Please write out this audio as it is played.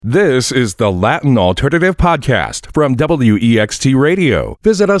This is the Latin Alternative Podcast from WEXT Radio.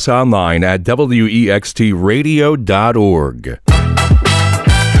 Visit us online at wextradio.org.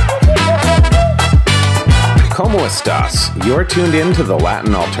 ¿Cómo estás? You're tuned in to the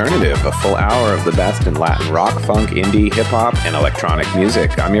Latin Alternative, a full hour of the best in Latin rock, funk, indie, hip-hop, and electronic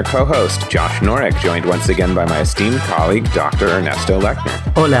music. I'm your co-host, Josh Norek, joined once again by my esteemed colleague, Dr. Ernesto Lechner.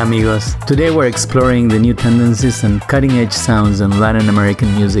 Hola amigos. Today we're exploring the new tendencies and cutting-edge sounds in Latin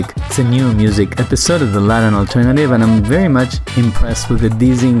American music. It's a new music episode of the Latin Alternative, and I'm very much impressed with the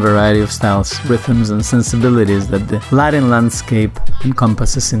dizzying variety of styles, rhythms, and sensibilities that the Latin landscape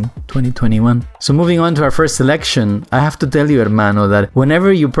encompasses in 2021. So moving on to our first selection, I have to tell you, hermano, that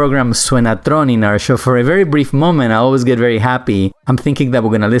whenever you program Suenatron in our show, for a very brief moment, I always get very happy. I'm thinking that we're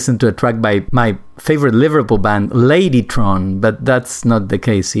going to listen to a track by my favorite Liverpool band, Ladytron, but that's not the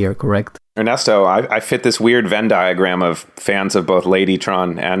case here, correct? Ernesto, I fit this weird Venn diagram of fans of both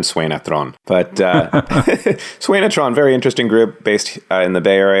Ladytron and Suenatron. But Suenatron, very interesting group based in the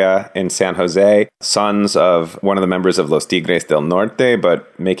Bay Area in San Jose. Sons of one of the members of Los Tigres del Norte,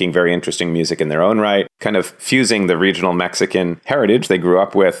 but making very interesting music in their own right. Kind of fusing the regional Mexican heritage they grew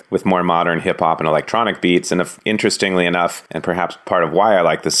up with more modern hip-hop and electronic beats. And interestingly enough, and perhaps part of why I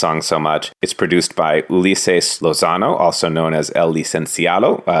like this song so much, it's produced by Ulises Lozano, also known as El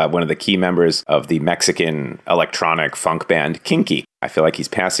Licenciado, one of the key members of the Mexican electronic funk band Kinky. I feel like he's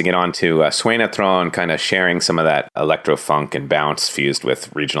passing it on to Suenatron, kind of sharing some of that electro-funk and bounce fused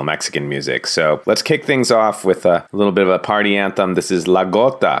with regional Mexican music. So let's kick things off with a little bit of a party anthem. This is La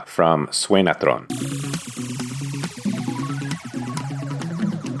Gota from Suenatron.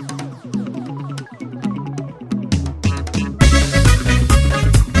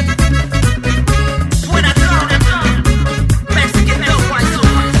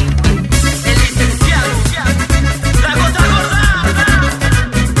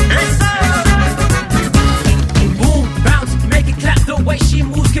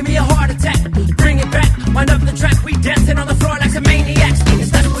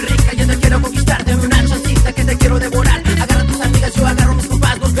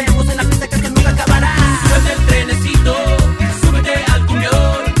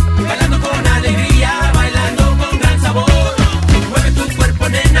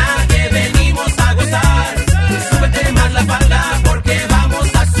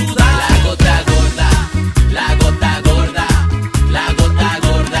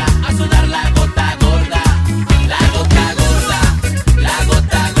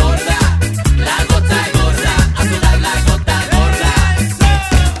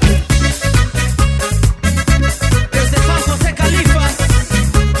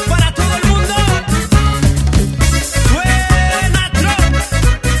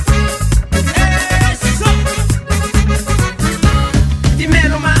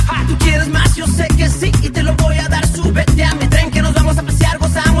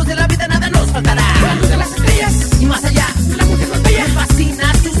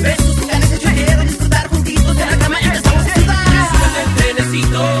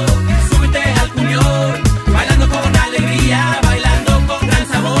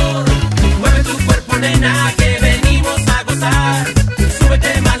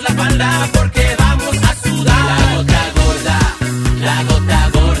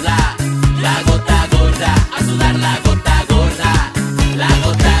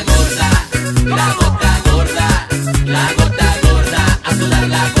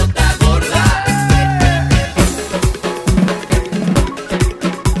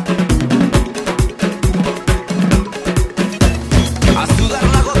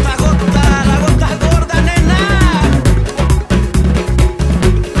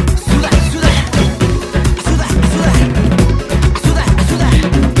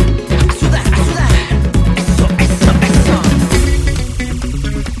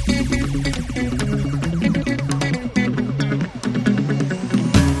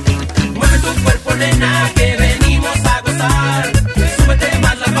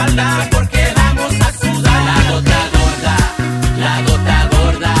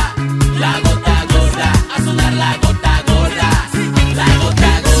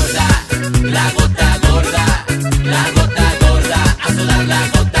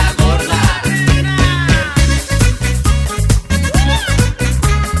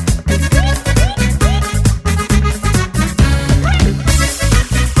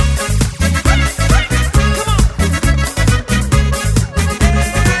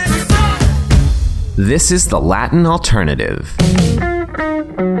 This is the Latin Alternative.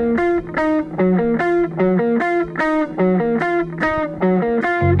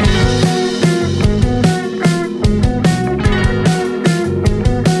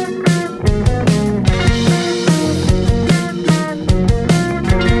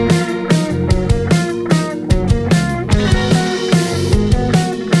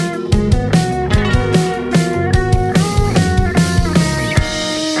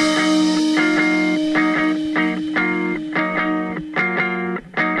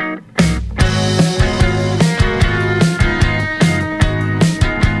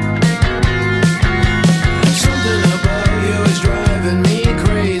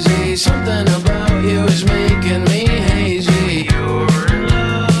 something about you is making me hazy. You're in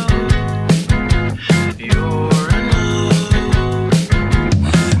love. You're in love.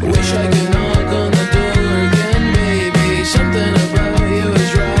 Wish I could knock on the door again, baby. Something about you is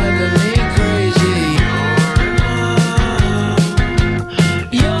driving me crazy.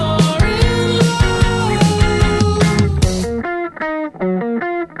 You're in love.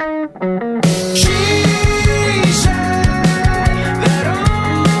 She said that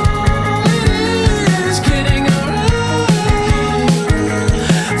all it is kidding around,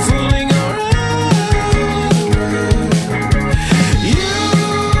 fooling around. You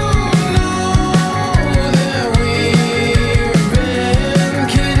know that we've been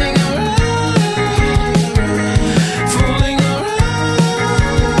kidding around, fooling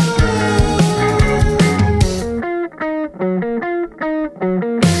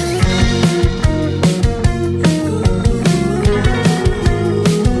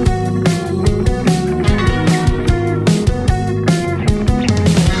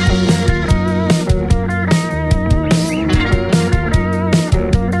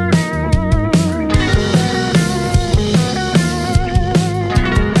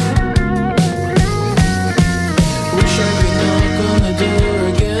Wish I could knock on the door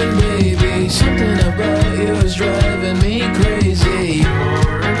again, baby. Something about you is driving me crazy.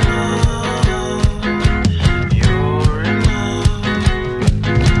 You're in love. You're in love.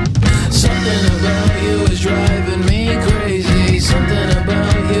 Something about you is driving me crazy. Something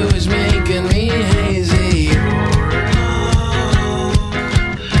about you is making me hazy. You're in love.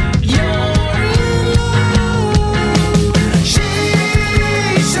 You're in love. She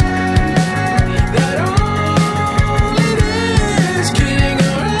said that all it is kidding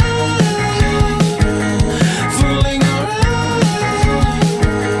around, fooling around.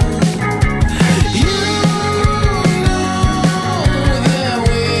 You know that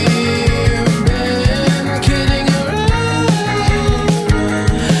we've been kidding around,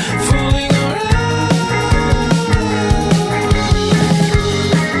 fooling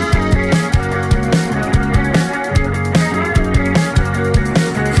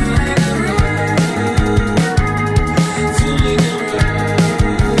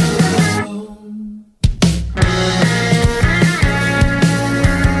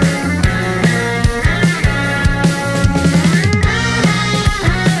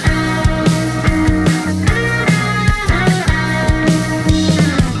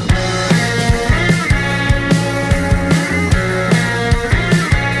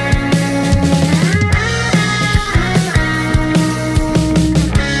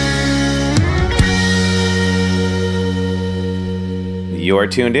You're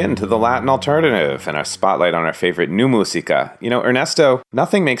tuned in to the Latin Alternative and our spotlight on our favorite new música. You know, Ernesto,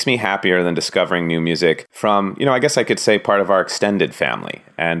 nothing makes me happier than discovering new music from, I guess I could say part of our extended family.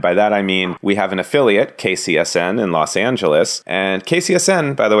 And by that I mean we have an affiliate, KCSN in Los Angeles. And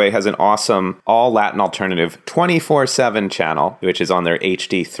KCSN, by the way, has an awesome all Latin alternative 24/7 channel, which is on their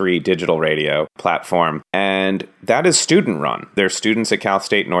HD3 digital radio platform. And that is student run. There's students at Cal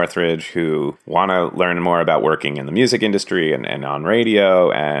State Northridge who want to learn more about working in the music industry and on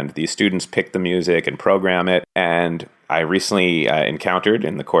radio. And these students pick the music and program it. And I recently encountered,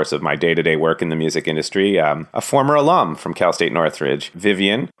 in the course of my day-to-day work in the music industry, a former alum from Cal State Northridge,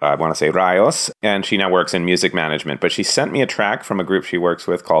 Vivian, I want to say Rayos, and she now works in music management. But she sent me a track from a group she works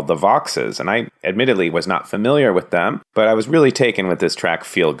with called the Voxes, and I admittedly was not familiar with them, but I was really taken with this track,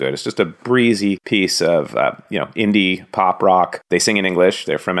 Feel Good. It's just a breezy piece of, indie pop rock. They sing in English,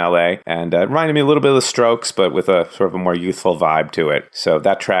 they're from LA, and it reminded me a little bit of the Strokes, but with a sort of a more youthful vibe to it. So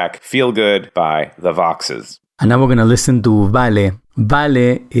that track, Feel Good by the Voxes. And now we're going to listen to Vale.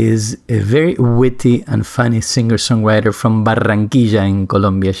 Vale is a very witty and funny singer-songwriter from Barranquilla in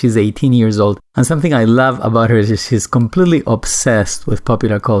Colombia. She's 18 years old. And something I love about her is she's completely obsessed with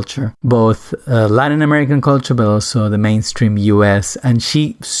popular culture, both Latin American culture, but also the mainstream US. And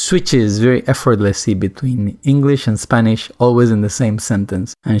she switches very effortlessly between English and Spanish, always in the same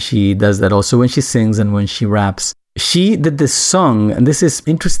sentence. And she does that also when she sings and when she raps. She did this song, and this is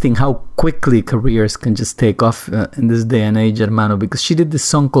interesting how quickly careers can just take off in this day and age, hermano, because she did this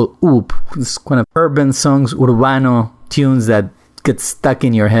song called Oop, this kind of urban songs, urbano tunes that get stuck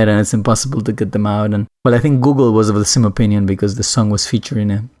in your head and it's impossible to get them out. And well, I think Google was of the same opinion because the song was featured in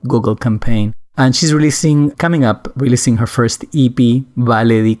a Google campaign. And she's releasing her first EP,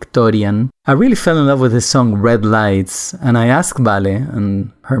 Valedictorian. I really fell in love with this song, Red Lights, and I asked Vale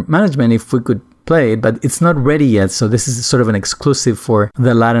and her management if we could play it, but it's not ready yet. So this is sort of an exclusive for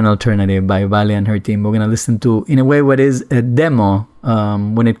the Latin Alternative by Vale and her team. We're going to listen to, in a way, what is a demo.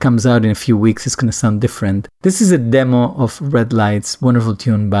 When it comes out in a few weeks, it's going to sound different. This is a demo of Red Lights, wonderful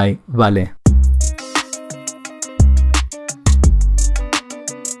tune by Vale.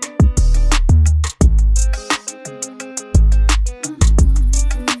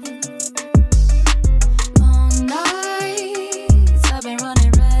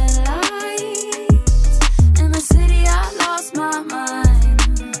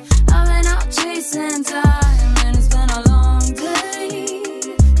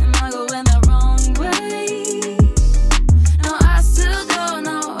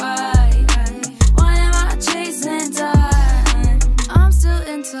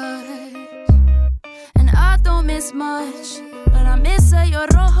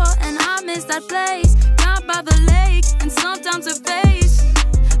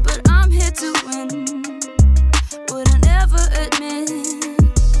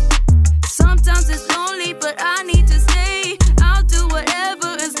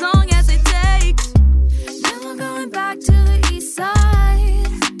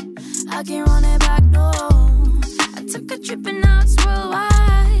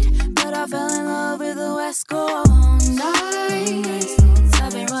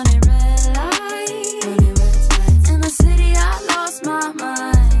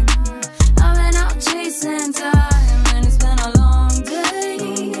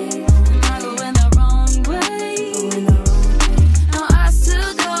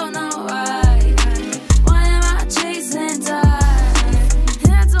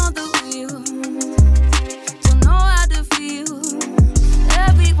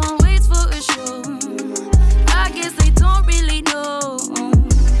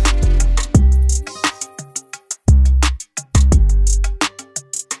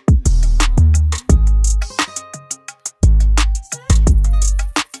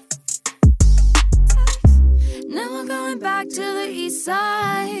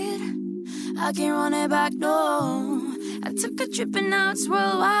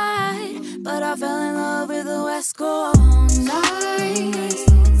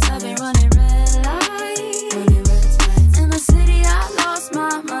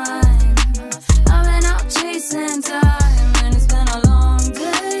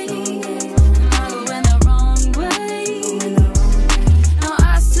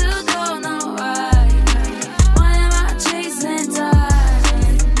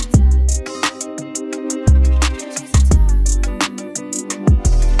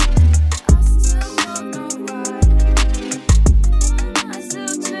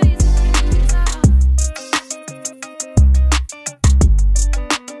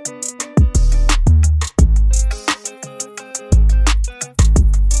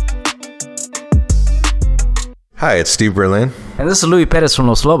 Hi, it's Steve Berlin. And this is Luis Perez from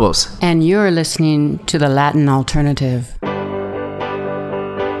Los Lobos. And you're listening to the Latin Alternative.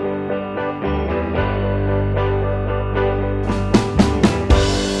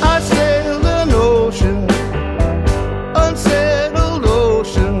 I sailed an ocean, unsettled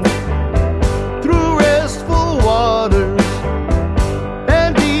ocean, through restful waters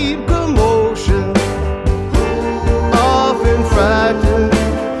and deep commotion, often frightened,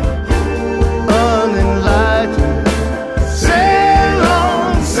 unenlightened. Sail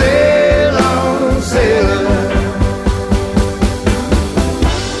on, sail on, sailor.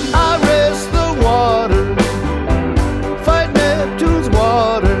 I rest the water, fight Neptune's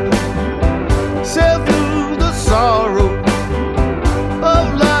water, sail through the sorrow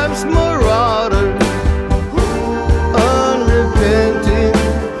of life's marauder, unrepenting,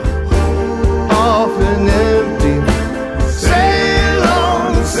 often empty. Sail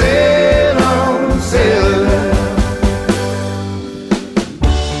on, sail on, sailor.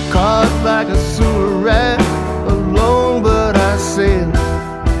 Caught like a sewer rat, alone but I sail.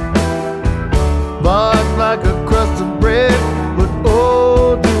 Barked like a crust of bread, but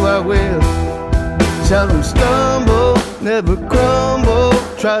oh, do I will. Seldom stumble, never crumble,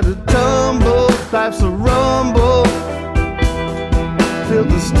 try to tumble, life's a rumble. Feel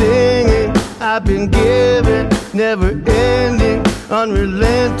the stinging I've been given, never ending,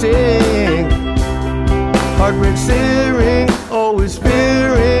 unrelenting. Heartbreak searing, always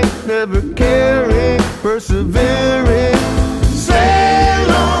fearing, never caring, persevering.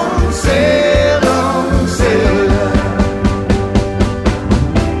 Sail on, sail on, sailor.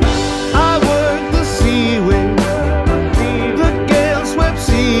 I work the seaway, the gale swept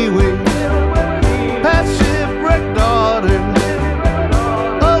seaway, past shipwrecked daughters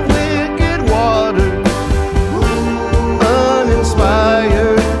of wicked water,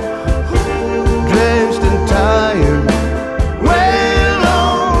 uninspired,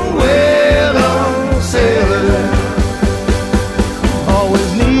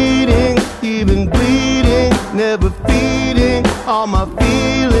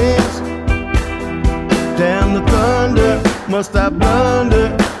 feelings. Damn the thunder, must I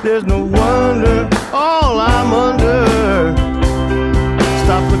blunder? There's no wonder, all I'm under.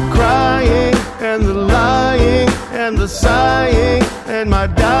 Stop the crying and the lying and the sighing and my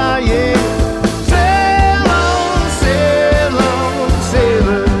dying. Sail on, sail on,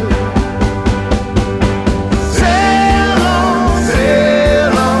 sailor. Sail on,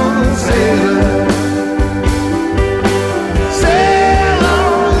 sail on, sailor. Sail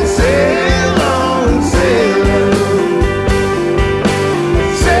on, sail on, sailor.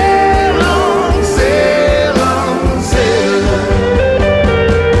 Sail on, sail on, sailor.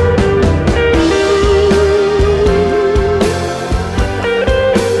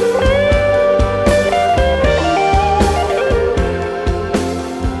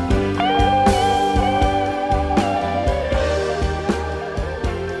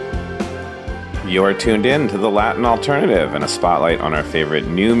 You're tuned in to the Latin Alternative and a spotlight on our favorite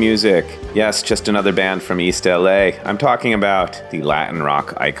new music. Yes, just another band from East LA. I'm talking about the Latin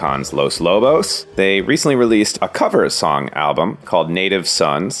rock icons Los Lobos. They recently released a cover song album called Native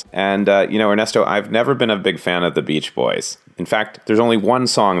Sons. And, Ernesto, I've never been a big fan of the Beach Boys. In fact, there's only one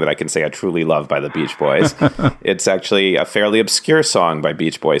song that I can say I truly love by the Beach Boys. It's actually a fairly obscure song by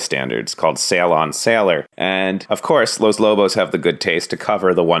Beach Boys standards called Sail On Sailor. And, of course, Los Lobos have the good taste to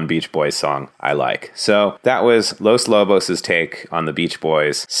cover the one Beach Boys song I like. So that was Los Lobos' take on the Beach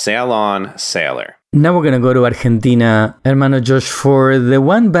Boys' Sail On Sailor. Now we're going to go to Argentina, Hermano Josh, for the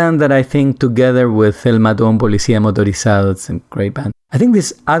one band that I think together with El Matón Policía Motorizado, it's a great band. I think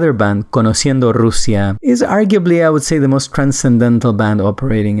this other band, Conociendo Rusia, is arguably, I would say, the most transcendental band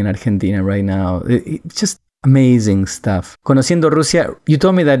operating in Argentina right now. It's just amazing stuff. Conociendo Rusia, you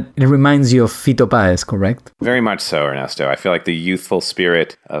told me that it reminds you of Fito Páez, correct? Very much so, Ernesto. I feel like the youthful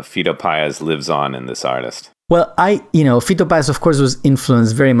spirit of Fito Páez lives on in this artist. Well, Fito Páez, of course, was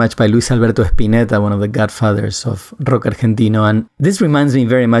influenced very much by Luis Alberto Spinetta, one of the godfathers of rock argentino, and this reminds me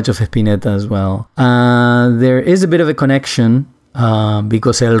very much of Spinetta as well. There is a bit of a connection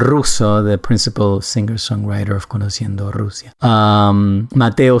because El Ruso, the principal singer-songwriter of Conociendo Rusia,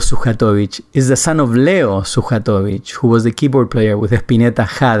 Mateo Sujatovich, is the son of Leo Sujatovich, who was the keyboard player with Spinetta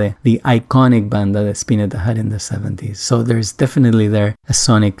Jade, the iconic band that Spinetta had in the 70s. So there's definitely there a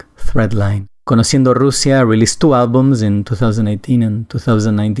sonic thread line. Conociendo Rusia released 2 albums in 2018 and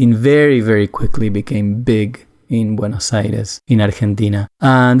 2019. Very, very quickly became big in Buenos Aires, in Argentina.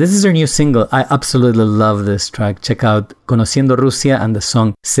 And this is their new single. I absolutely love this track. Check out Conociendo Rusia and the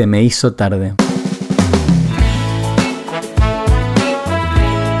song Se Me Hizo Tarde.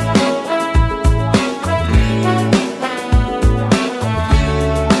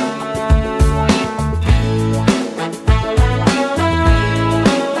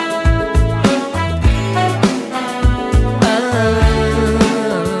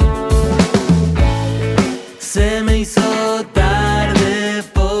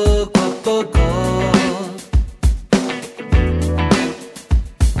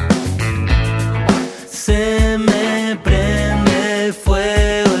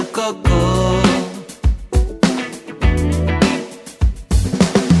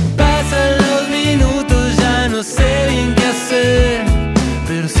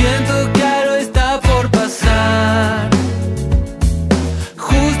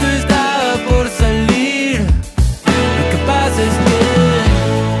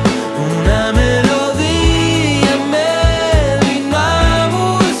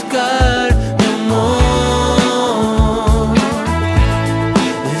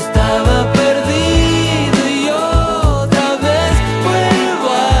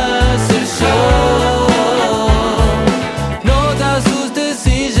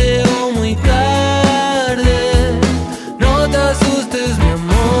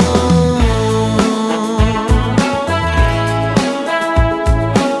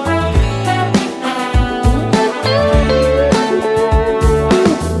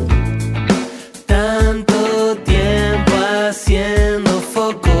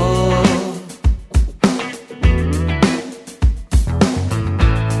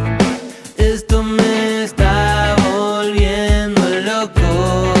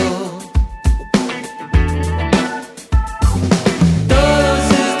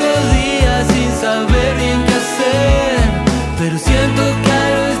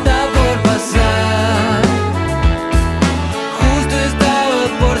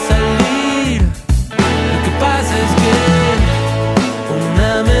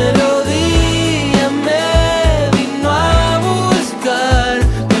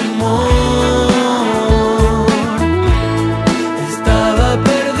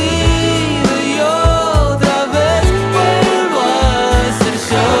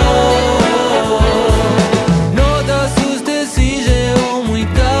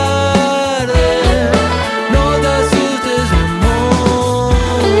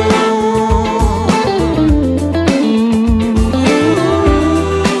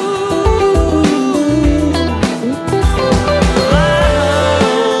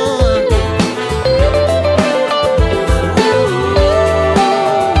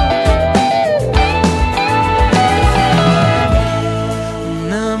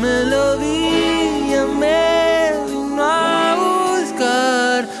 melodía me vino a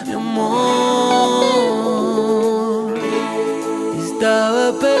buscar, mi amor.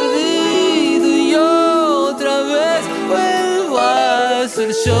 Estaba perdido y otra vez vuelvo a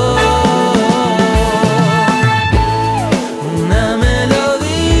ser yo.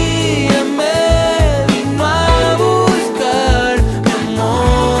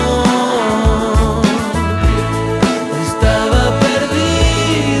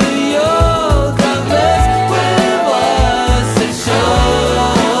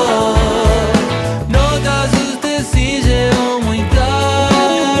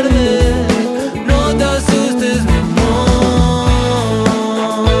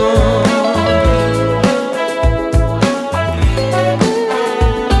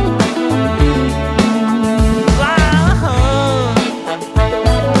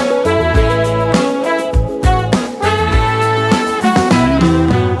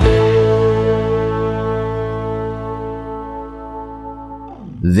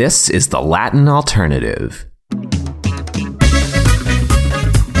 This is the Latin Alternative.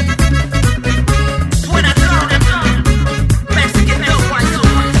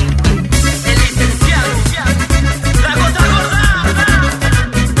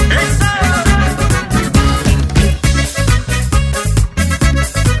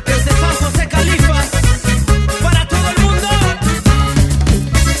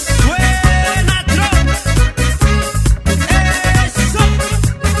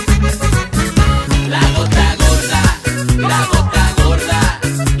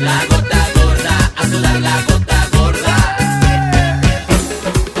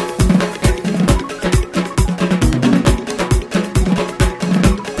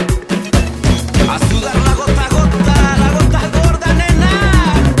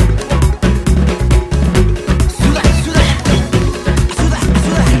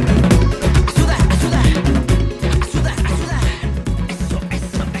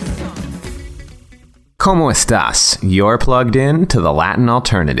 ¿Cómo estás? You're plugged in to the Latin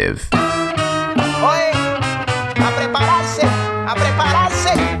Alternative. Oye, a prepararse, a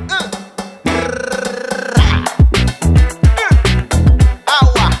prepararse.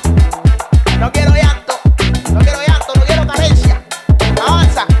 Agua. No quiero llanto, no quiero llanto, no quiero carencia.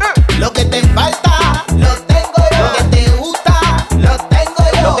 Avanza. Lo que te falta, lo tengo yo. Lo que te gusta, lo tengo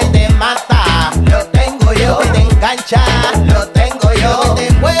yo. Lo que te mata, lo tengo yo. Lo que te engancha, lo tengo yo. Lo que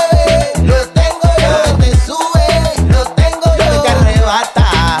te mueve, lo tengo yo. Lo que te sube, lo tengo yo. Lo que te arrebata,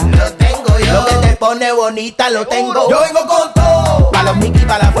 lo tengo yo. Lo que te pone bonita, lo tengo. Yo vengo con todo. Pa' los Mickey,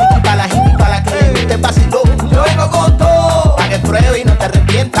 pa' la Friki, pa' la hippie, pa' la que le guste vacilón. Yo vengo con todo. Pa' que pruebe y no te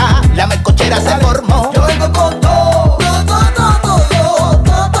arrepientas. La mercochera se formó. Yo vengo con todo. Yo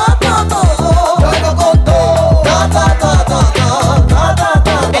vengo con todo.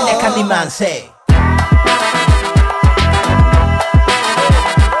 En el Candyman se.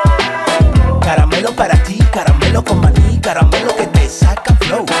 Caramelo para ti, caramelo con maní, caramelo que te saca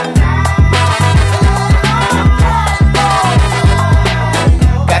flow.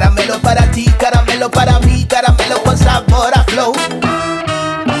 Caramelo para ti, caramelo para mí, caramelo con sabor a flow.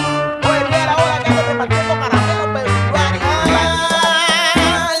 Oye, mira ahora que estoy repartiendo caramelo, pero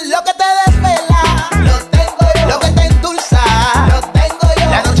lo que te desvela, lo tengo yo. Lo que te endulza, lo tengo yo.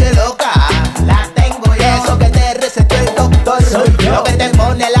 La noche loca, la tengo yo. Eso que te recetó el doctor soy yo. Lo que te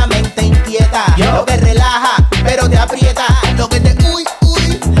pone la mente inquieta, yo. Lo que relaja, pero te aprieta. Lo que te uy,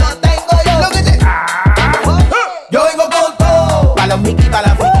 lo tengo yo. Lo que te yo vengo con todo. Pa' los Mickey, pa'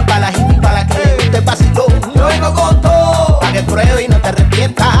 la Friki, pa' la hippie, pa' la que le guste vacilón. Yo vengo con todo. Pa' que pruebe y no te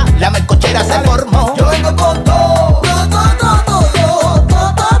arrepientas. La mercochera se formó. Yo vengo con todo. Yo vengo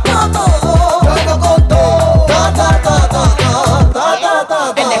con todo.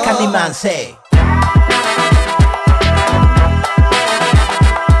 En el Candyman se.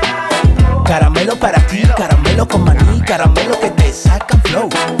 Caramelo para ti, caramelo con maní, caramelo que te saca flow.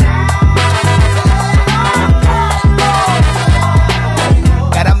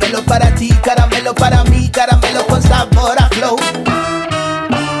 Caramelo para ti, caramelo para mí, caramelo con sabor a flow.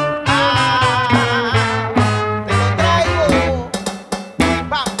 Te lo traigo.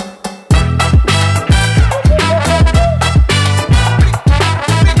 Vamos.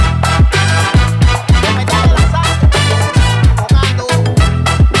 No me cae la sangre, jugando.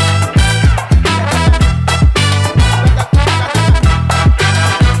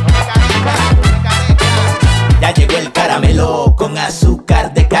 Ya llegó el caramelo con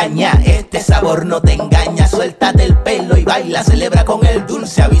azúcar de caña. Este sabor no te engaña. Suéltate el pelo y baila, celebra con el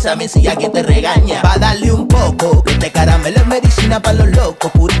dulce. Avísame si alguien te regaña. Va a darle un poco, que este caramelo es medicina para los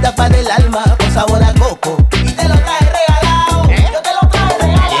locos. Purita para el alma, con sabor a coco. Y te lo trae regalado, yo te lo trae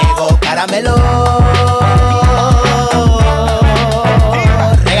regalado. caramelo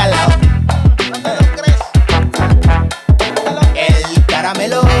regalado. ¿No te lo crees? El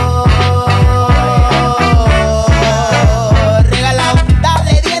caramelo regalado.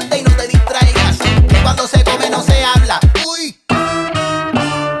 Dale diente y no te distraigas, que cuando se come no se habla. Uy.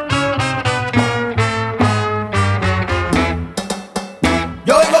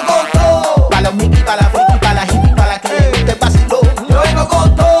 Yo vengo con todo, pa' los Mickey, pa' la friki, pa' la hippie, pa' la que le guste vacilón. Yo vengo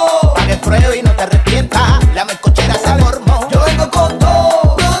con todo, pa' que pruebe y no te arrepientas, la melcochera se formó. Yo vengo con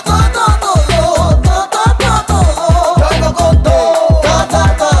todo, yo vengo con todo,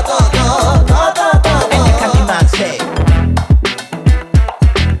 el de Candyman, sí.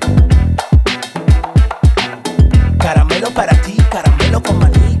 Caramelo para ti, caramelo con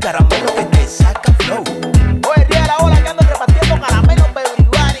maní, caramelo que te saca flow. Oye, ría la ola que ando repartiendo caramelo pa'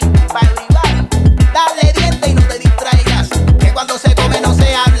 everybody. Dale diente y no te distraigas, que cuando se come no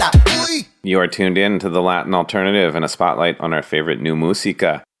se habla. Uy. You are tuned in to the Latin Alternative and a spotlight on our favorite new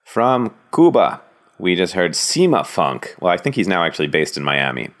música. From Cuba, we just heard Cimafunk. Well, I think he's now actually based in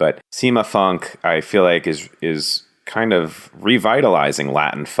Miami, but Cimafunk, I feel like, is kind of revitalizing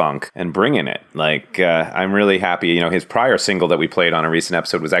Latin funk and bringing it. Like, I'm really happy. You know, his prior single that we played on a recent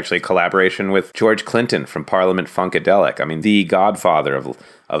episode was actually a collaboration with George Clinton from Parliament Funkadelic. I mean, the godfather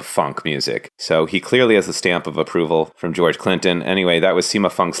of funk music. So he clearly has the stamp of approval from George Clinton. Anyway, that was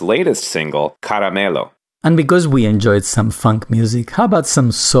Cimafunk's latest single, Caramelo. And because we enjoyed some funk music, how about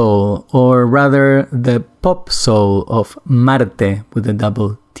some soul, or rather the pop soul of Marte with a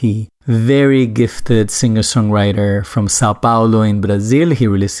double T? Very gifted singer-songwriter from Sao Paulo in Brazil. He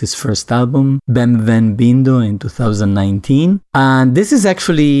released his first album, Bem-vindo, in 2019. And this is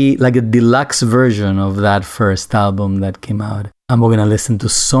actually like a deluxe version of that first album that came out. And we're going to listen to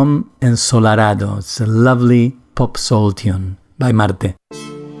Som Ensolarado. It's a lovely pop soul tune by Marte.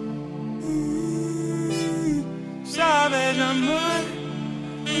 Sabes, amor,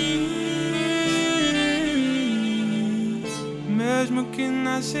 mesmo que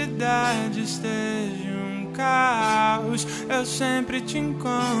na cidade esteja caos, eu sempre te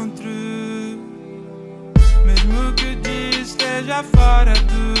encontro. Mesmo que o dia esteja fora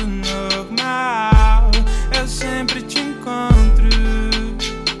do normal, eu sempre te encontro.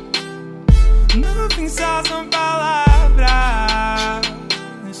 No fim só são palavras,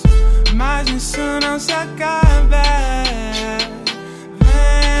 mas isso não se acaba.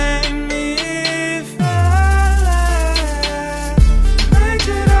 Vem me falar, vem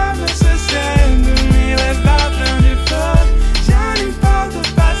tirar meu sossego, me levar pra onde for. Já não importa o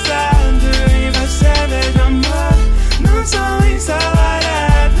passado, e você veja amor, não sou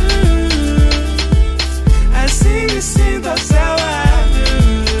ensalarado. Assim me sinto ao seu lado.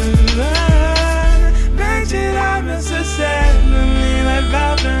 Vem tirar meu sossego, me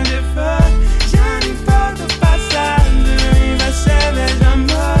levar pra onde for. Já não importa o passado, e você veja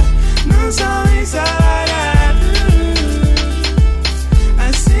amor, não sou ensalarado.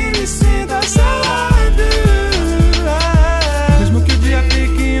 Assim me sinto ao seu lado. Mesmo que o dia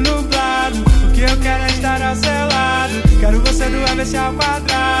fique nublado, o que eu quero é estar ao seu lado. Quero você do avesso ao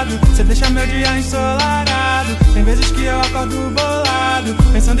quadrado, você deixa meu dia ensolarado. Tem vezes que eu acordo bolado,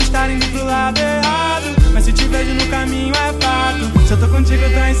 pensando estar indo pro lado errado, mas se te vejo no caminho é fato. Se eu tô contigo,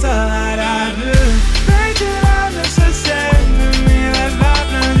 tô ensolarado. Vem tirar meu sossego, me levar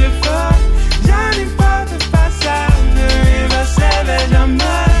pra onde for. Já não importa o passado, e você veja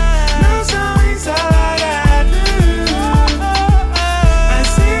amor, não sou ensolarado.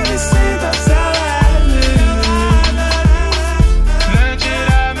 Assim me sinto ao seu lado. Vem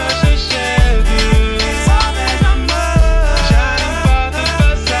tirar meu sossego, só veja amor. Já não importa o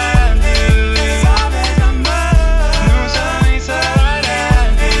passado, só veja amor, não sou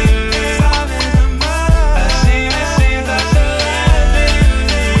ensolarado. Só veja amor, assim me sinto ao seu lado.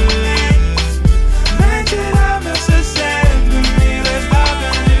 Vem tirar meu sossego, me levar pra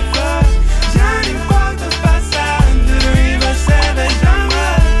onde for. Já não importa o passado, e você veja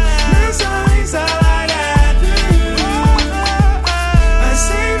amor, não sou ensolarado.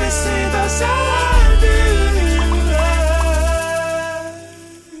 Assim me sinto ao seu lado.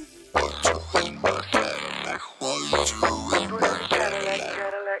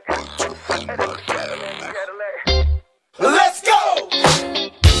 Let's go!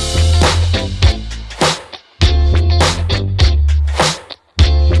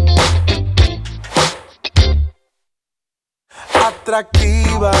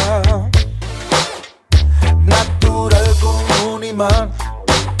 Atractiva, natural como un imán.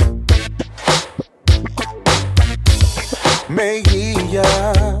 Me guías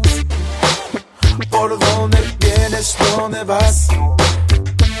por donde vienes, donde vas.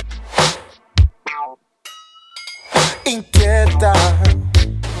 inquieta.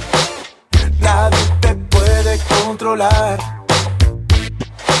 Nadie te puede controlar.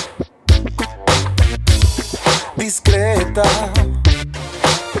 Discreta,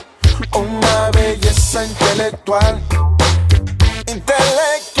 una belleza intelectual.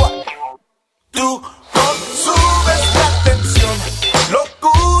 Intelectual. Tú consumes mi atención,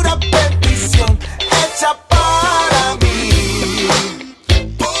 locura, petición, hecha para mí.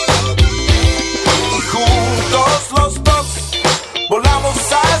 Y juntos los dos volamos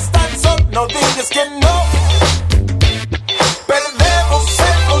hasta el sol. No digas que no. Perdemos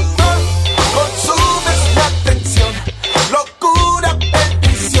el control. Consumes mi atención, locura,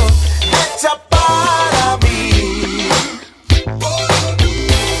 petición, hecha para mí.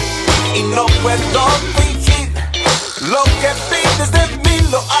 Y no puedo fingir lo que pides de mí,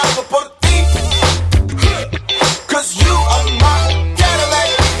 lo hago por ti. 'Cause you are my Cadillac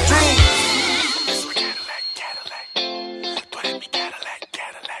dream. Es mi Cadillac, Cadillac. Tú eres mi Cadillac,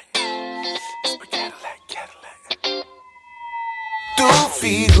 Cadillac. Es mi Cadillac, Cadillac. Tu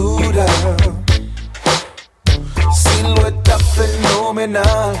figura, silueta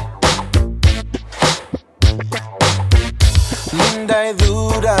fenomenal, linda y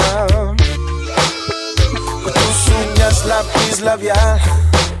dura, con tus uñas lápiz labial.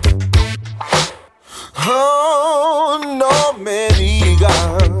 Oh, no me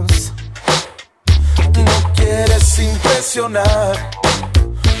digas, no quieres impresionar.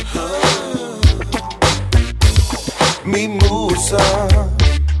 Mi musa,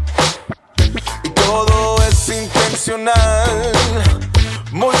 y todo es intencional,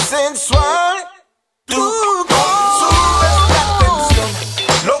 muy sensual. Tú consumes mi atención,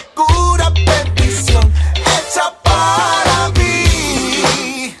 locura, petición, hecha para mí.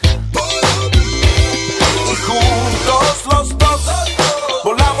 Y juntos los dos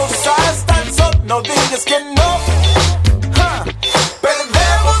volamos hasta el sol. No digas que no. Ja.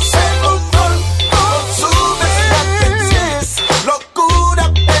 Perdemos el control. Consumes mi atención, locura,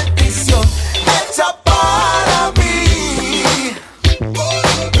 petición, hecha para mí.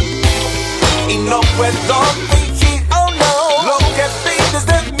 Y no puedo fingir, oh no, lo que pides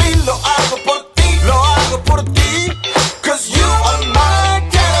de mí, lo hago por ti, lo hago por ti. 'Cause you are my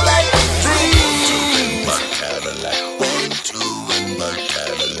Cadillac dream. My Cadillac, 1, 2 in my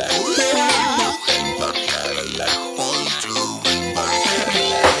Cadillac. In my Cadillac, 1, 2 in my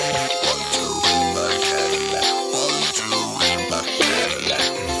Cadillac. 1, 2 in my Cadillac. 1, 2 in my Cadillac.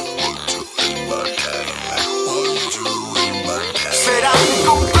 1, 2 in my Cadillac. 1, 2 in my Cadillac. Será mi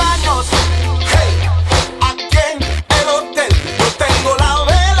cumpleaños. Hey, aquí en el hotel yo tengo la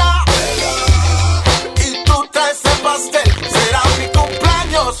vela y tú traes el pastel. Será mi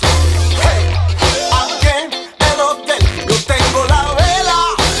cumpleaños. Hey, aquí en el hotel yo tengo la vela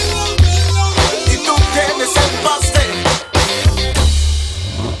y tú tienes el pastel.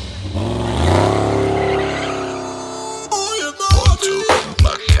 1, 2 in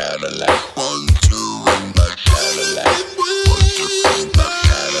my Cadillac. 1, 2 in my Cadillac. 1, 2 in my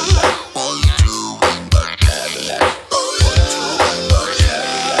Cadillac. 1, 2 in my Cadillac. 1, 2 in my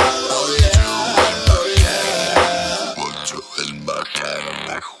Cadillac. 1, 2 in my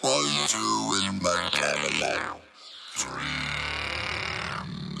Cadillac. 1, 2 in my Cadillac.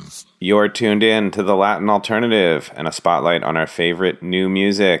 You're tuned in to the Latin Alternative and a spotlight on our favorite new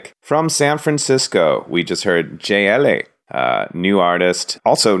music. From San Francisco, we just heard JL, new artist,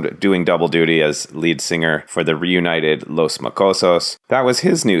 also doing double duty as lead singer for the reunited Los Mocosos. That was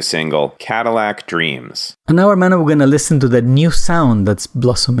his new single, Cadillac Dreams. And now, hermano, we're going to listen to that new sound that's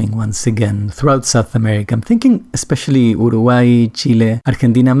blossoming once again throughout South America. I'm thinking especially Uruguay, Chile,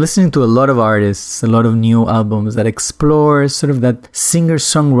 Argentina. I'm listening to a lot of artists, a lot of new albums that explore sort of that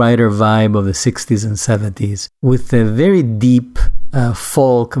singer-songwriter vibe of the 60s and 70s with a very deep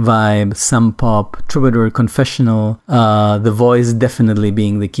folk vibe, some pop, troubadour, confessional, the voice definitely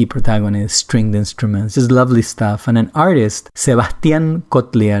being the key protagonist, stringed instruments, just lovely stuff. And an artist, Sebastián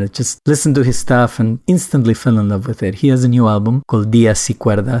Cotliar, just listen to his stuff and instantly fell in love with it. He has a new album called Días y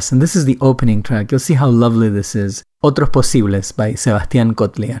Cuerdas, and this is the opening track. You'll see how lovely this is. Otros Posibles by Sebastián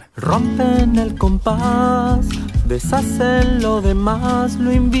Cotliar. Rompen el compás, deshacen lo demás,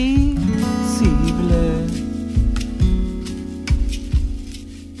 lo invisible.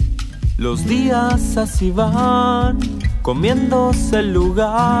 Los días así van, comiéndose el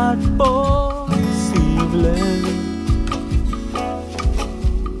lugar posible.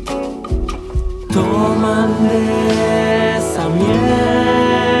 Toman de esa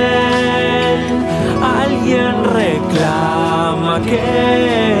miel, alguien reclama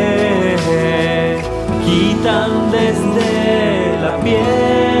que quitan desde la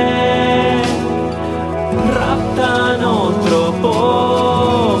piel, raptan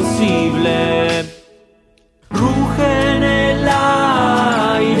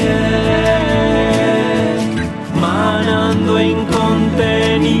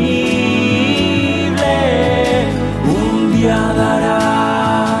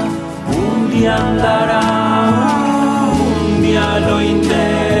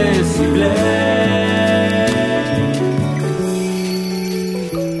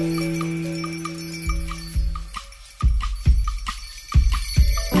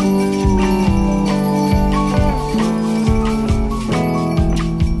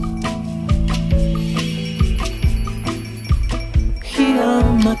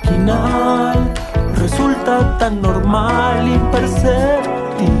maquinal resulta tan normal,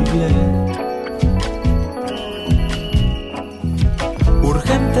 imperceptible.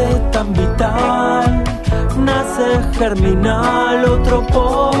 Urgente, tan vital, nace germinal, otro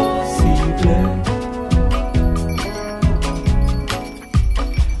posible.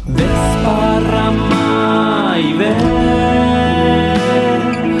 Desparrama y ve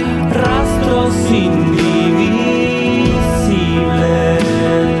rastros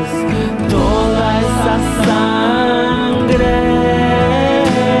indivisibles, toda esa sangre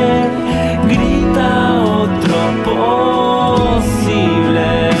grita otro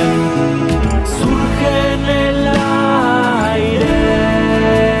posible, surge en el aire,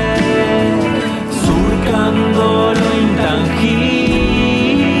 surcando lo intangible.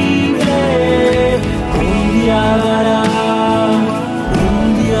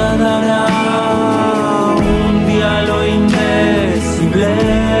 Un día lo indecible,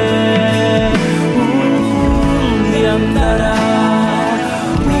 un día andará,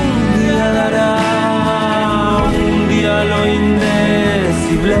 un día dará, un día lo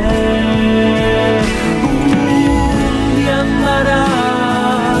indecible, un día andará,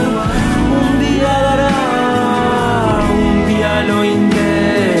 un día dará, un día lo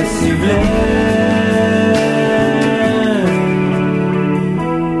indecible.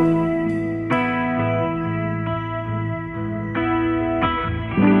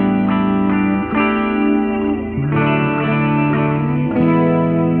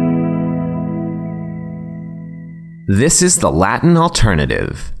 This is the Latin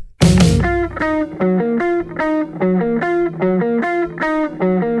Alternative.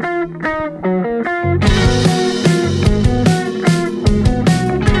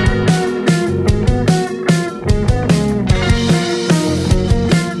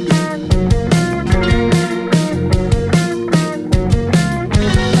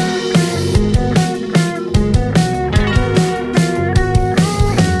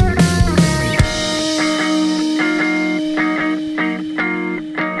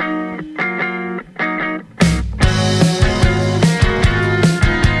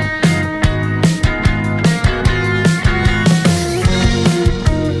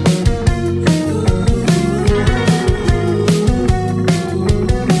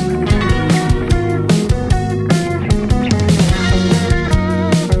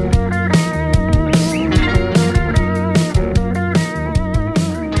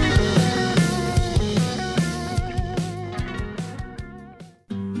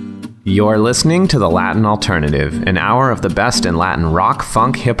 You're listening to The Latin Alternative, an hour of the best in Latin rock,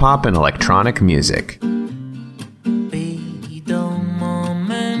 funk, hip-hop, and electronic music. Pido un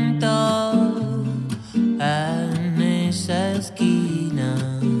momento en esa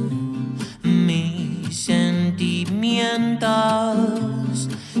esquina, mis sentimientos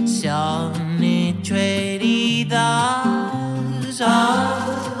se han hecho heridas.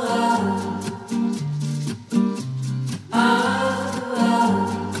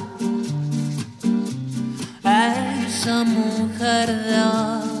 Esa mujer de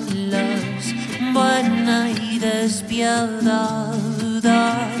alas, buena y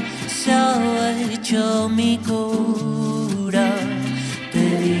despiadada, se ha hecho mi cura.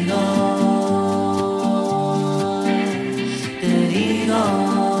 Te digo,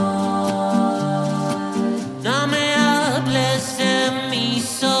 no me hables de mis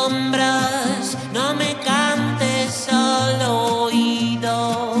sombras, no me cantes al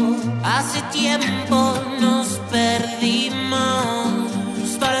oído. Hace tiempo nos perdimos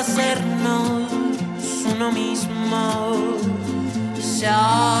para hacernos uno mismo. Se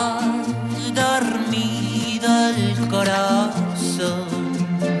ha dormido el corazón.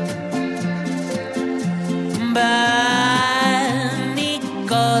 Ven y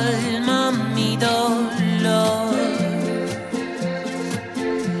calma mi dolor.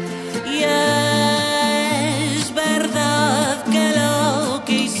 Y es verdad que lo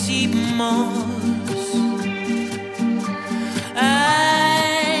que hicimos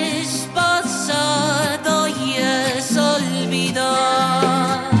es pasado y es olvidado.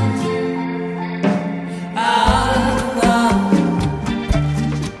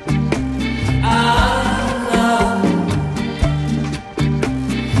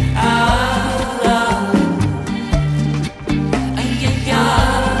 Ah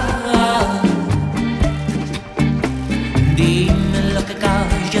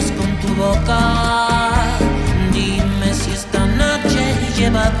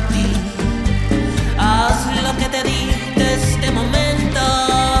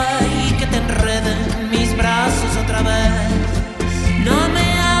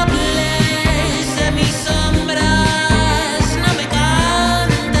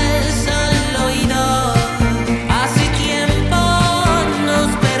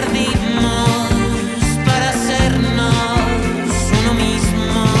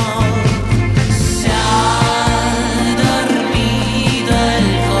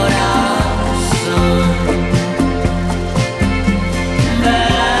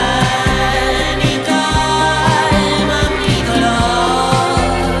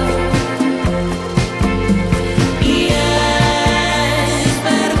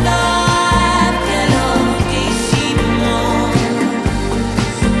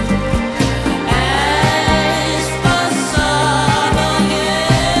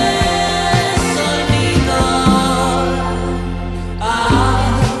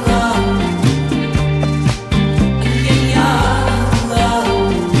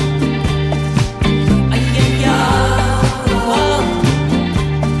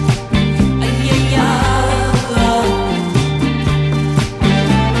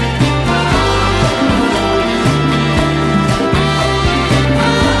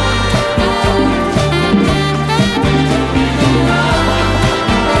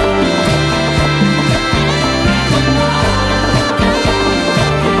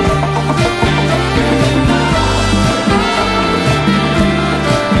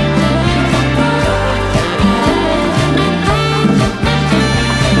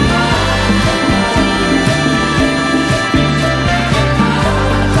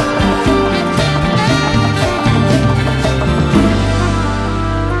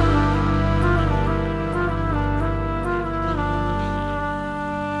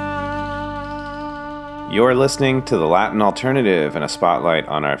You're listening to the Latin Alternative and a spotlight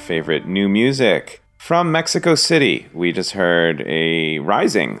on our favorite new music. From Mexico City, we just heard a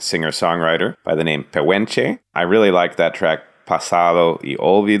rising singer-songwriter by the name Pehuenche. I really like that track, Pasado y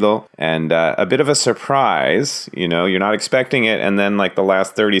Olvido, and a bit of a surprise. You know, you're not expecting it, and then like the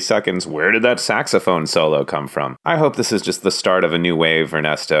last 30 seconds, where did that saxophone solo come from? I hope this is just the start of a new wave,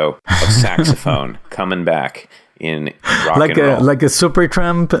 Ernesto, of saxophone coming back in rock and roll. Like a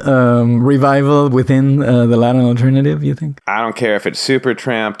Supertramp revival within the Latin alternative, you think? I don't care if it's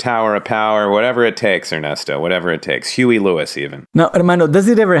Supertramp, Tower of Power, whatever it takes, Ernesto, whatever it takes. Huey Lewis, even. Now, Hermano, does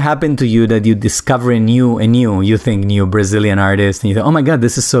it ever happen to you that you discover a new Brazilian artist, and you think, oh my God,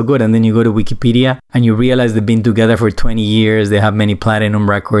 this is so good, and then you go to Wikipedia and you realize they've been together for 20 years, they have many platinum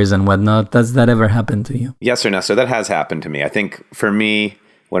records and whatnot. Does that ever happen to you? Yes, Ernesto, that has happened to me. I think for me,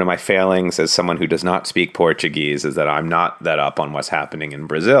 one of my failings as someone who does not speak Portuguese is that I'm not that up on what's happening in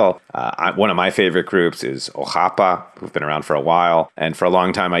Brazil. One of my favorite groups is Ojapa, who've been around for a while. And for a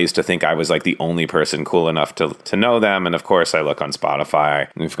long time, I used to think I was like the only person cool enough to know them. And of course, I look on Spotify.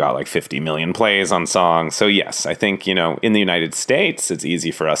 We've got like 50 million plays on songs. So yes, I think, you know, in the United States, it's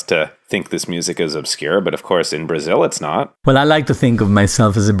easy for us to think this music is obscure. But of course, in Brazil, it's not. Well, I like to think of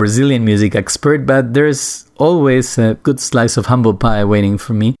myself as a Brazilian music expert, but there's always a good slice of humble pie waiting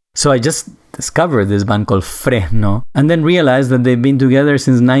for me. So I just discovered this band called Fresno and then realized that they've been together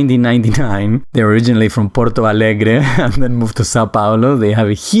since 1999. They're originally from Porto Alegre and then moved to Sao Paulo. They have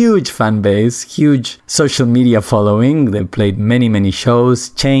a huge fan base, huge social media following. They've played many shows,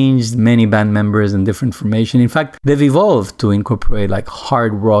 changed many band members and different formation. In fact, they've evolved to incorporate like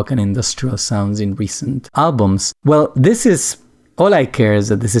hard rock and industrial sounds in recent albums. Well, all I care is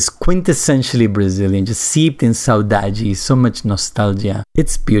that this is quintessentially Brazilian, just seeped in saudade, so much nostalgia.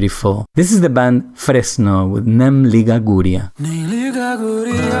 It's beautiful. This is the band Fresno with Nem Liga Guria. Nem liga,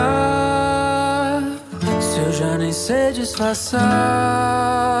 guria, se eu já nem sei disfarçar,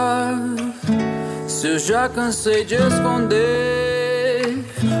 se eu já cansei de esconder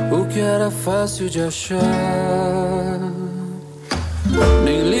o que era fácil de achar.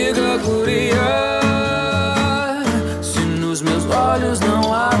 Nem liga, guria, meus olhos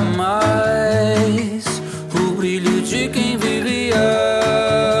não há mais o brilho de quem vivia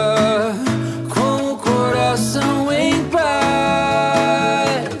com o coração em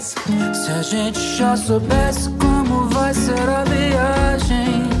paz. Se a gente já soubesse como vai ser a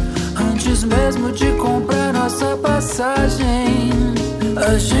viagem, antes mesmo de comprar nossa passagem,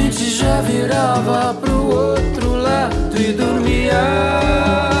 a gente já virava pro outro lado e dormia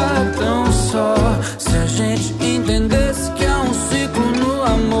tão só. Se a gente entendesse que há um ciclo no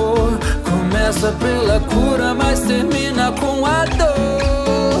amor, começa pela cura, mas termina com a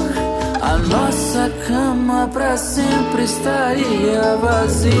dor, a nossa cama pra sempre estaria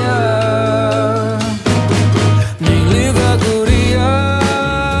vazia. Nem liga, guria,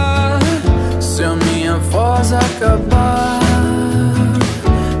 se a minha voz acabar,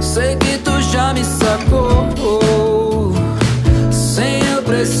 sei que tu já me sacou, sem eu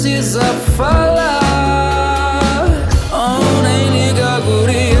precisar falar. Oh, nem liga,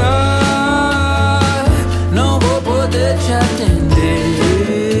 guria, não vou poder te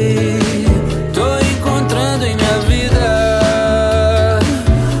atender. Tô encontrando em minha vida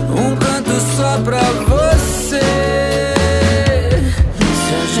um canto só pra você.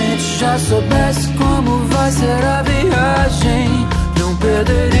 Se a gente já soubesse como vai ser a viagem, não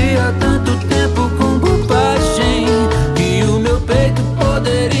perderia tanto tempo com bobagem, e o meu peito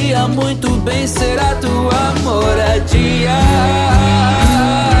poderia muito bem ser a tua moradia.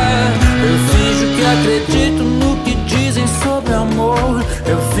 Eu finjo que acredito no que dizem sobre amor,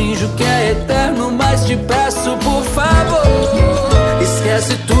 eu finjo que é eterno, mas te peço por favor,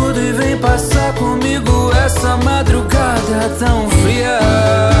 esquece tudo e vem passar comigo essa madrugada tão fria.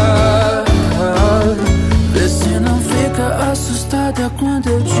 Vê se não fica assustada quando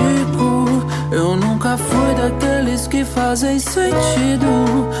eu digo, eu nunca fui daqueles que fazem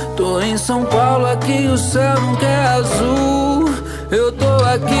sentido. Tô em São Paulo, aqui o céu nunca é azul. Eu tô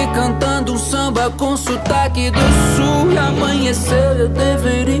aqui cantando um samba com sotaque do sul. E amanhecer eu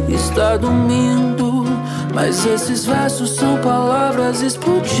deveria estar dormindo, mas esses versos são palavras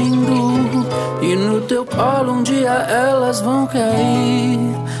explodindo, e no teu colo um dia elas vão cair.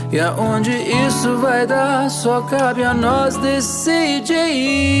 E aonde isso vai dar, só cabe a nós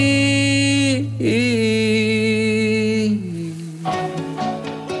decidir.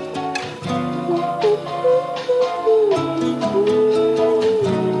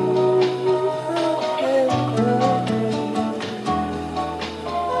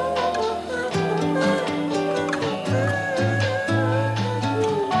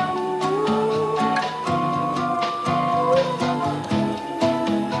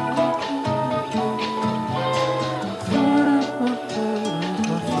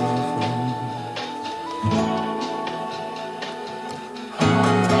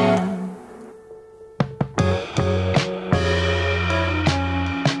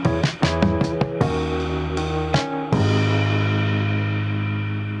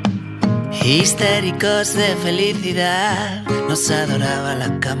 Histéricos de felicidad, nos adoraba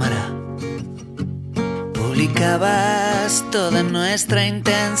la cámara. Publicabas toda nuestra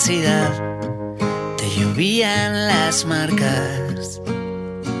intensidad, te llovían las marcas.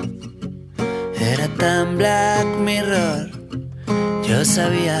 Era tan Black Mirror, yo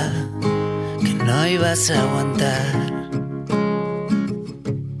sabía que no ibas a aguantar.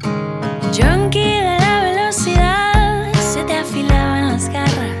 Junkie de la velocidad, se te afilaban las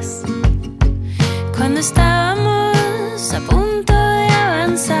garras cuando estábamos a punto de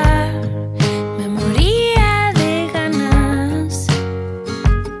avanzar. Me moría de ganas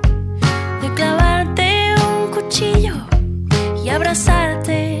de clavarte un cuchillo y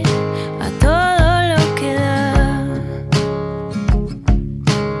abrazarte a todo lo que da.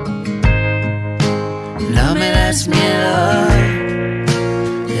 No me das miedo,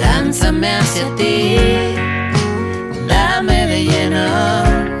 lánzame hacia ti, dame de lleno.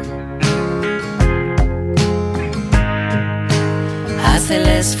 Haz el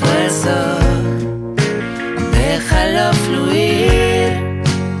esfuerzo, déjalo fluir,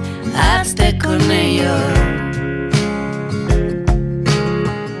 hazte con ello.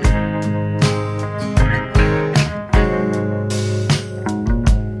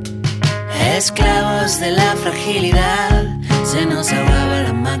 Esclavos de la fragilidad, se nos ahogaba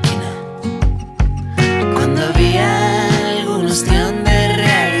la máquina. Cuando había algún ostión de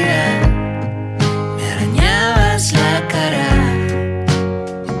realidad, me arañabas la cara.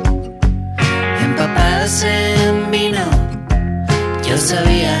 Empapados en vino, yo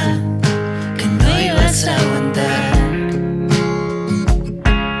sabía que no ibas a aguantar.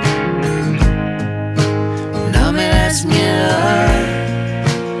 No me das miedo,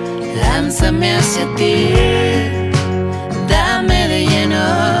 lánzame hacia ti, dame de lleno.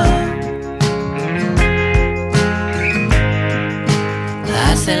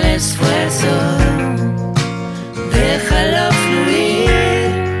 Haz el esfuerzo, déjalo fluir,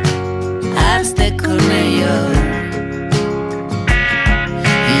 hazte con ello.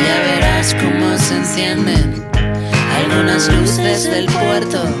 Y ya verás cómo se encienden algunas luces del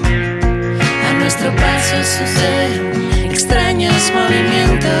puerto. A nuestro paso suceden extraños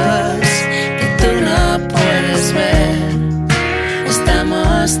movimientos que tú no puedes ver.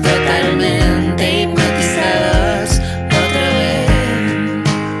 Estamos totalmente hipnotizados otra vez.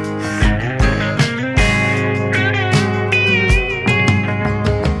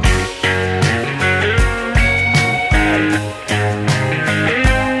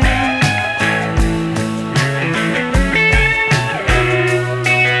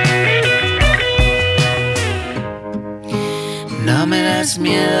 No me das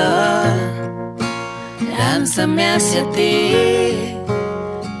miedo, lánzame hacia ti,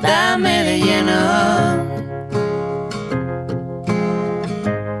 dame de lleno.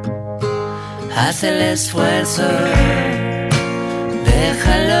 Haz el esfuerzo,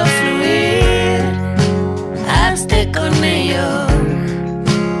 déjalo fluir, hazte con ello.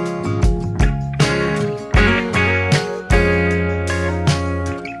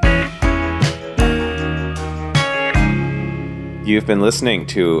 You've been listening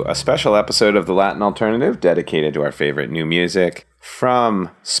to a special episode of The Latin Alternative dedicated to our favorite new music from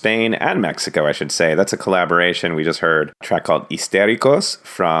Spain and Mexico, I should say. That's a collaboration. We just heard a track called Histéricos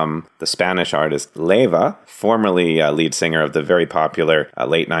from the Spanish artist Leva, formerly lead singer of the very popular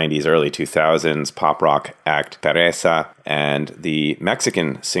late 90s, early 2000s pop rock act Pereza, and the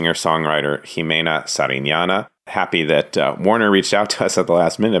Mexican singer-songwriter Jimena Sariñana. Happy that Warner reached out to us at the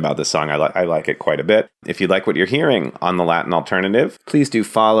last minute about this song. I like it quite a bit. If you like what you're hearing on The Latin Alternative, please do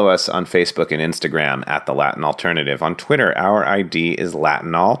follow us on Facebook and Instagram at The Latin Alternative. On Twitter, our ID is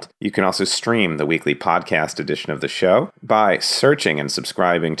LatinAlt. You can also stream the weekly podcast edition of the show by searching and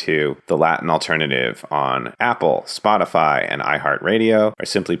subscribing to The Latin Alternative on Apple, Spotify, and iHeartRadio, or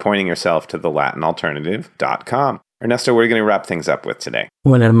simply pointing yourself to thelatinalternative.com. Ernesto, what are you going to wrap things up with today?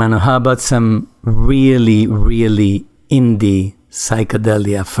 Well, hermano, how about some really, really indie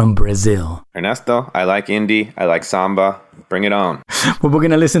psychedelia from Brazil? Ernesto, I like indie. I like samba. Bring it on. Well, we're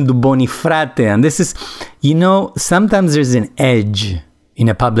going to listen to Bonifrate. And this is, sometimes there's an edge in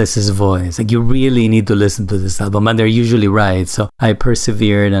a publicist's voice. Like, you really need to listen to this album. And they're usually right. So I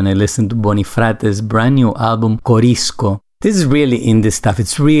persevered and I listened to Bonifrate's brand new album, Corisco. This is really indie stuff.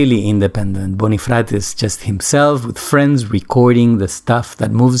 It's really independent. Bonifrate is just himself with friends recording the stuff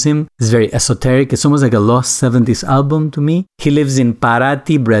that moves him. It's very esoteric. It's almost like a lost 70s album to me. He lives in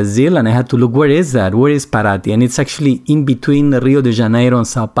Paraty, Brazil, and I had to look, where is that? Where is Paraty? And it's actually in between Rio de Janeiro and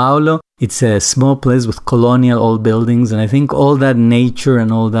Sao Paulo. It's a small place with colonial old buildings, and I think all that nature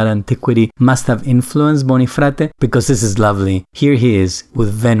and all that antiquity must have influenced Bonifrate, because this is lovely. Here he is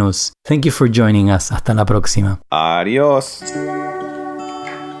with Venus. Thank you for joining us. Hasta la próxima. Adios.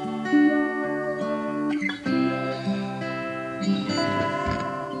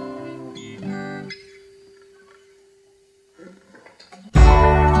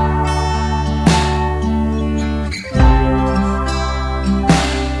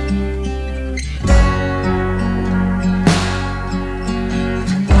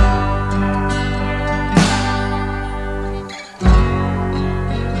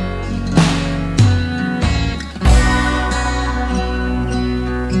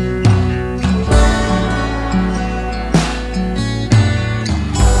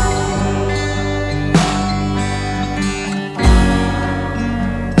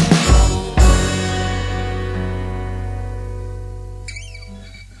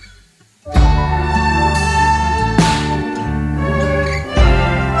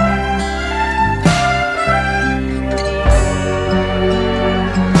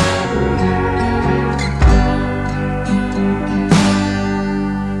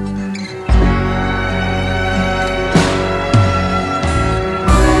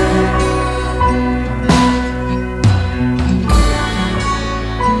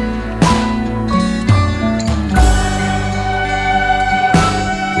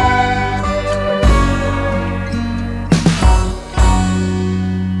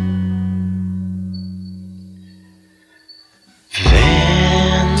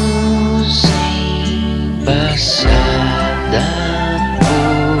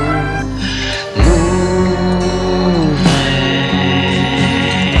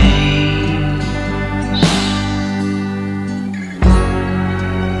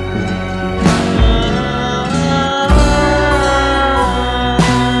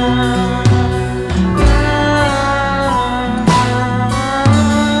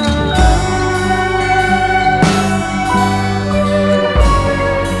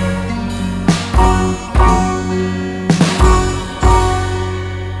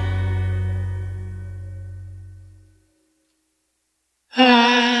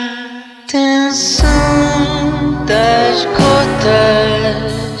 Atenção das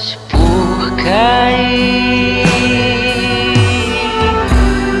gotas por cair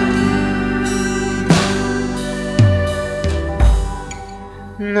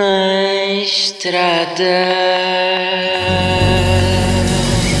na estrada.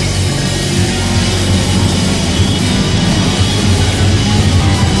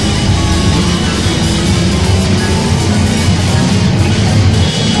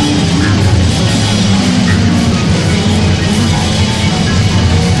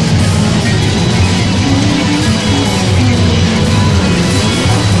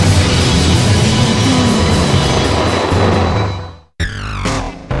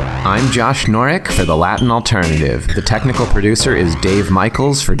 I'm Josh Norick for The Latin Alternative. The technical producer is Dave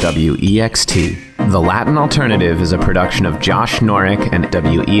Michaels for WEXT. The Latin Alternative is a production of Josh Norick and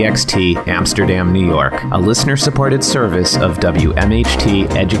WEXT, Amsterdam, New York, a listener-supported service of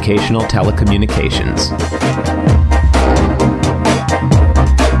WMHT Educational Telecommunications.